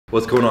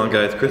What's going on,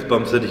 guys? Chris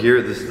Bumstead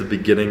here. This is the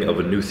beginning of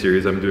a new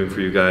series I'm doing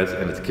for you guys,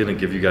 and it's gonna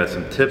give you guys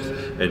some tips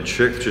and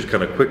tricks, just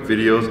kind of quick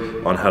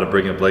videos on how to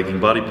bring up legging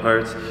body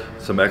parts,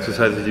 some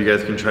exercises you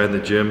guys can try in the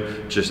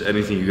gym, just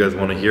anything you guys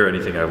want to hear,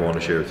 anything I want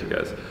to share with you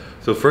guys.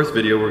 So first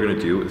video we're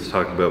gonna do is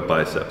talking about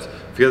biceps.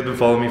 If you guys have been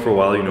following me for a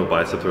while, you know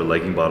biceps are a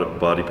legging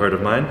body part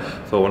of mine.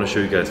 So I want to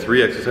show you guys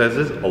 3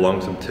 exercises along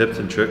with some tips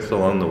and tricks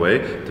along the way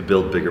to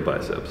build bigger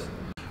biceps.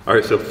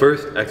 Alright, so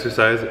first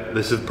exercise,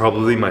 this is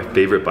probably my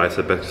favorite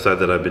bicep exercise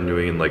that I've been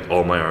doing in like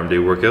all my arm day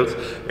workouts,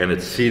 and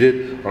it's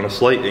seated on a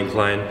slight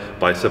incline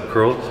bicep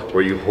curl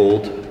where you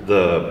hold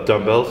the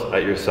dumbbells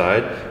at your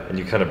side and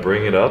you kind of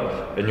bring it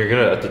up, and you're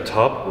gonna at the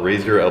top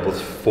raise your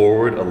elbows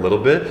forward a little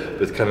bit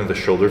with kind of the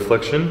shoulder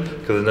flexion,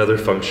 because another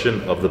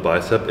function of the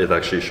bicep is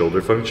actually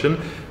shoulder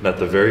function, and at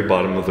the very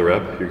bottom of the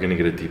rep you're gonna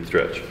get a deep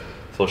stretch.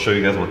 So I'll show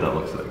you guys what that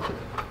looks like.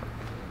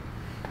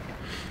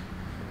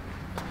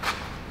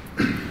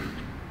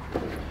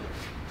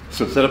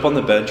 So set up on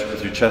the bench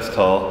with your chest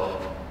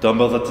tall,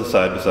 dumbbells at the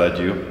side beside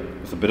you,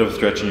 with a bit of a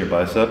stretch in your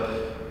bicep,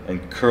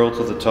 and curl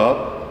to the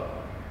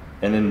top,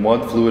 and in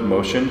one fluid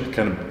motion,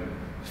 kind of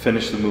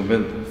finish the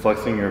movement,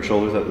 flexing your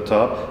shoulders at the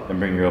top, and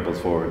bring your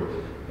elbows forward.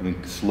 And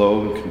then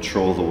slow and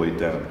control the weight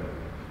down.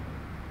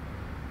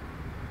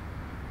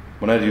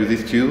 When I do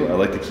these two, I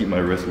like to keep my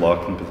wrist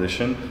locked in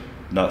position,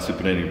 not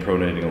supinating and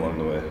pronating along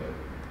the way.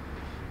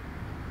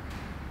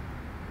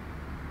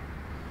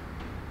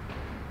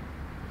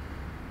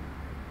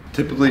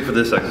 Typically for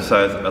this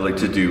exercise, I like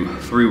to do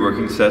 3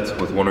 working sets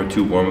with 1 or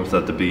 2 warm-ups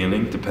at the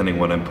beginning, depending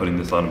when I'm putting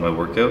this on in my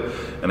workout.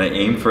 And I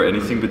aim for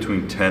anything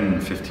between 10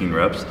 and 15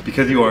 reps.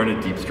 Because you are in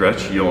a deep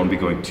stretch, you don't want to be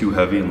going too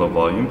heavy and low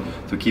volume,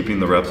 so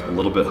keeping the reps a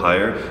little bit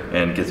higher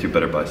and gets you a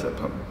better bicep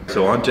pump.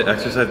 So on to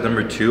exercise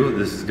number 2,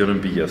 this is going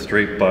to be a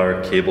straight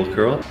bar cable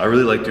curl. I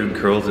really like doing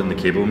curls in the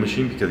cable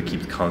machine because it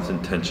keeps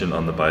constant tension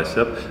on the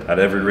bicep. At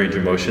every range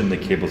of motion, the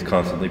cable's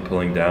constantly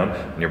pulling down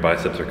and your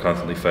biceps are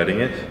constantly fighting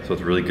it, so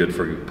it's really good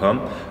for your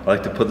pump. I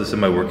like to put this in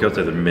my workouts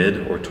either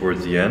mid or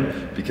towards the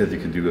end because you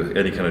can do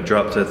any kind of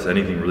drop sets,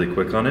 anything really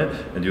quick on it,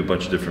 and do a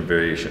bunch of different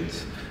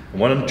variations. And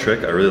one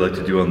trick I really like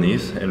to do on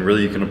these, and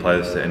really you can apply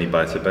this to any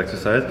bicep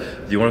exercise,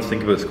 is you want to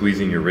think about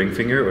squeezing your ring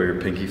finger or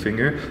your pinky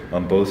finger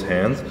on both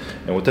hands,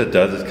 and what that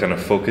does is kind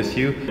of focus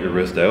your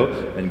wrist out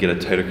and get a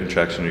tighter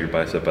contraction of your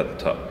bicep at the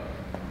top.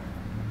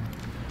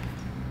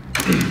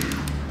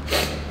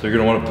 So you're going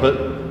to want to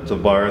put the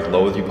bar as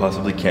low as you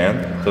possibly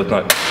can, so it's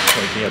not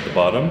pointing at the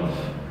bottom.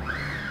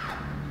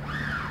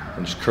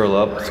 And just curl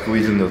up,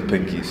 squeezing those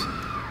pinkies,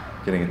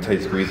 getting a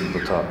tight squeeze at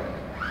the top.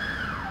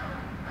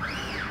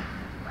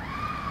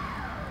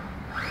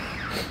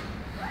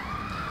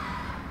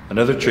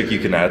 Another trick you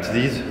can add to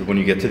these is when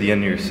you get to the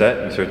end of your set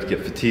and you start to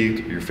get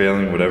fatigued, you're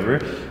failing, whatever,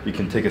 you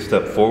can take a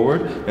step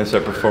forward and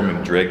start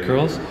performing drag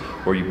curls,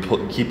 where you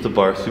keep the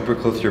bar super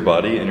close to your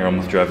body and you're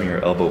almost driving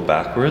your elbow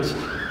backwards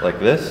like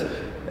this,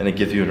 and it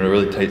gives you a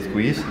really tight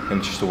squeeze, and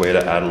it's just a way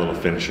to add a little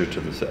finisher to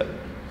the set.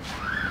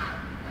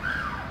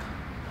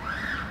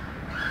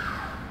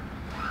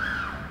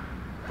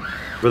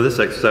 For this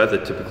exercise,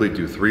 I typically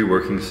do 3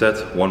 working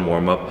sets, 1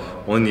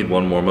 warm-up. Only need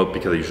 1 warm-up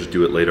because I usually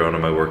do it later on in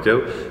my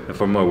workout. And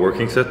for my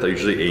working sets, I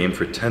usually aim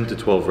for 10 to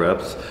 12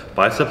 reps.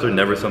 Biceps are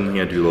never something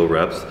I do low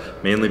reps,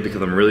 mainly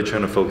because I'm really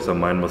trying to focus on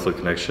mind-muscle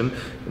connection,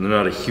 and they're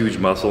not a huge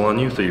muscle on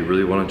you, so you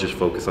really want to just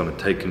focus on a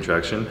tight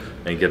contraction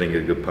and getting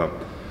a good pump.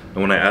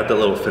 And when I add that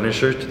little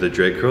finisher to the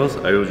drag curls,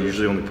 I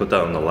usually only put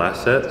that on the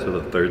last set, so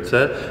the 3rd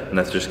set, and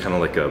that's just kind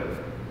of like a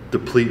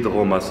deplete the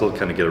whole muscle,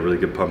 kind of get a really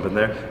good pump in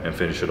there, and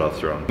finish it off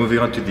strong. Moving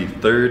on to the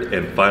 3rd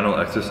and final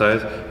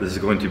exercise, this is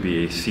going to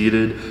be a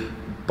seated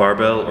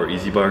barbell or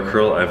easy bar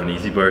curl. I have an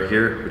easy bar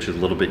here, which is a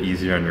little bit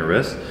easier on your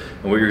wrist.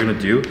 And what you're gonna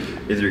do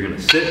is you're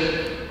gonna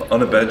sit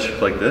on a bench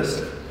like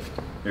this.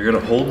 You're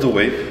gonna hold the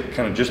weight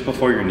kind of just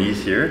before your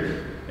knees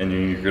here, and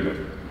you're gonna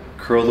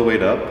curl the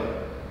weight up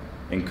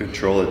and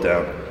control it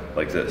down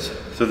like this.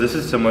 So this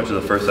is similar to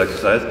the first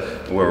exercise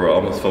where we're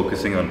almost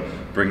focusing on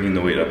bringing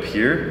the weight up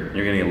here.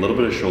 You're getting a little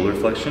bit of shoulder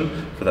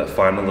flexion for that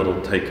final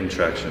little tight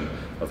contraction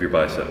of your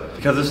bicep.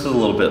 Because this is a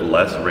little bit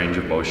less range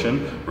of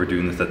motion, we're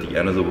doing this at the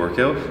end of the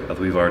workout, as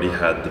we've already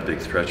had the big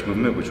stretch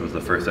movement, which was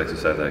the first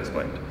exercise I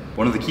explained.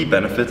 One of the key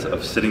benefits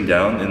of sitting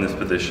down in this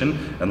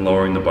position and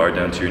lowering the bar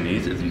down to your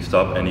knees is you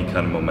stop any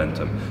kind of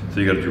momentum. So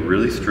you gotta do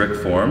really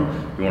strict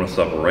form. You wanna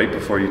stop right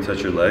before you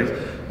touch your legs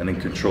and then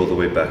control the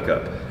weight back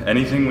up.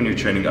 Anything when you're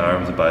training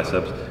arms and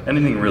biceps,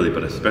 anything really,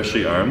 but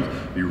especially arms,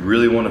 you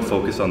really wanna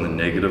focus on the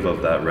negative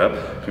of that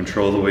rep,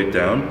 control the weight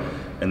down,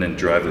 and then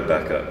drive it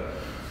back up.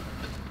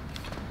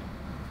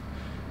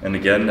 And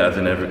again, as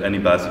in any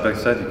bicep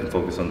exercise, you can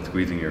focus on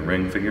squeezing your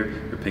ring finger,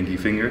 your pinky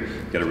finger,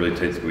 get a really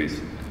tight squeeze.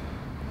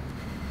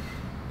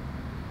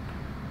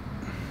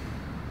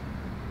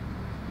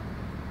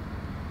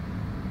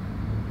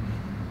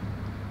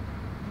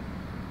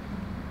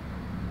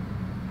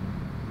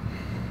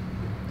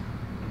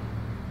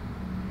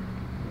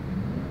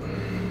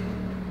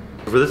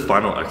 For this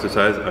final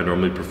exercise, I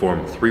normally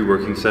perform 3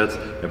 working sets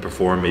and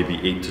perform maybe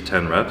 8 to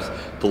 10 reps.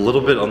 It's a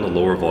little bit on the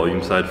lower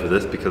volume side for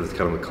this because it's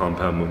kind of a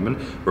compound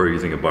movement where we're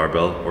using a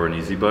barbell or an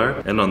easy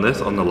bar. And on this,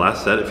 on the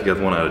last set, if you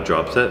guys want to add a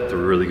drop set, it's a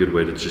really good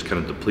way to just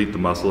kind of deplete the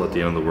muscle at the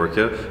end of the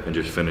workout and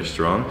just finish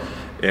strong.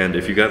 And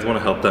if you guys want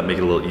to help that make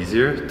it a little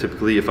easier,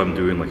 typically if I'm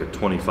doing like a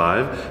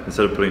 25,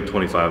 instead of putting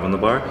 25 on the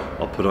bar,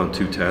 I'll put on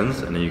 2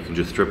 10s, and then you can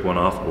just strip one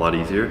off a lot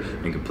easier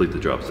and complete the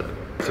drop set.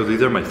 So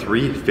these are my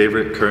 3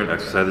 favorite current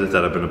exercises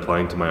that I've been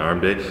applying to my arm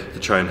day to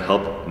try and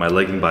help my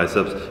leg and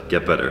biceps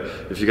get better.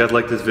 If you guys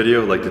like this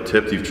video, like the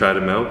tips, you've tried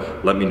them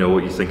out, let me know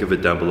what you think of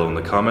it down below in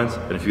the comments.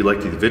 And if you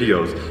like these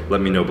videos,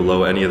 let me know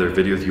below any other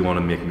videos you want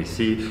to make me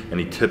see,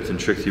 any tips and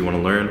tricks you want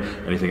to learn,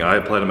 anything I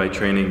apply to my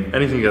training,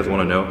 anything you guys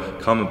want to know,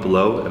 comment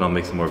below and I'll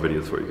make some more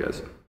videos for you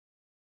guys.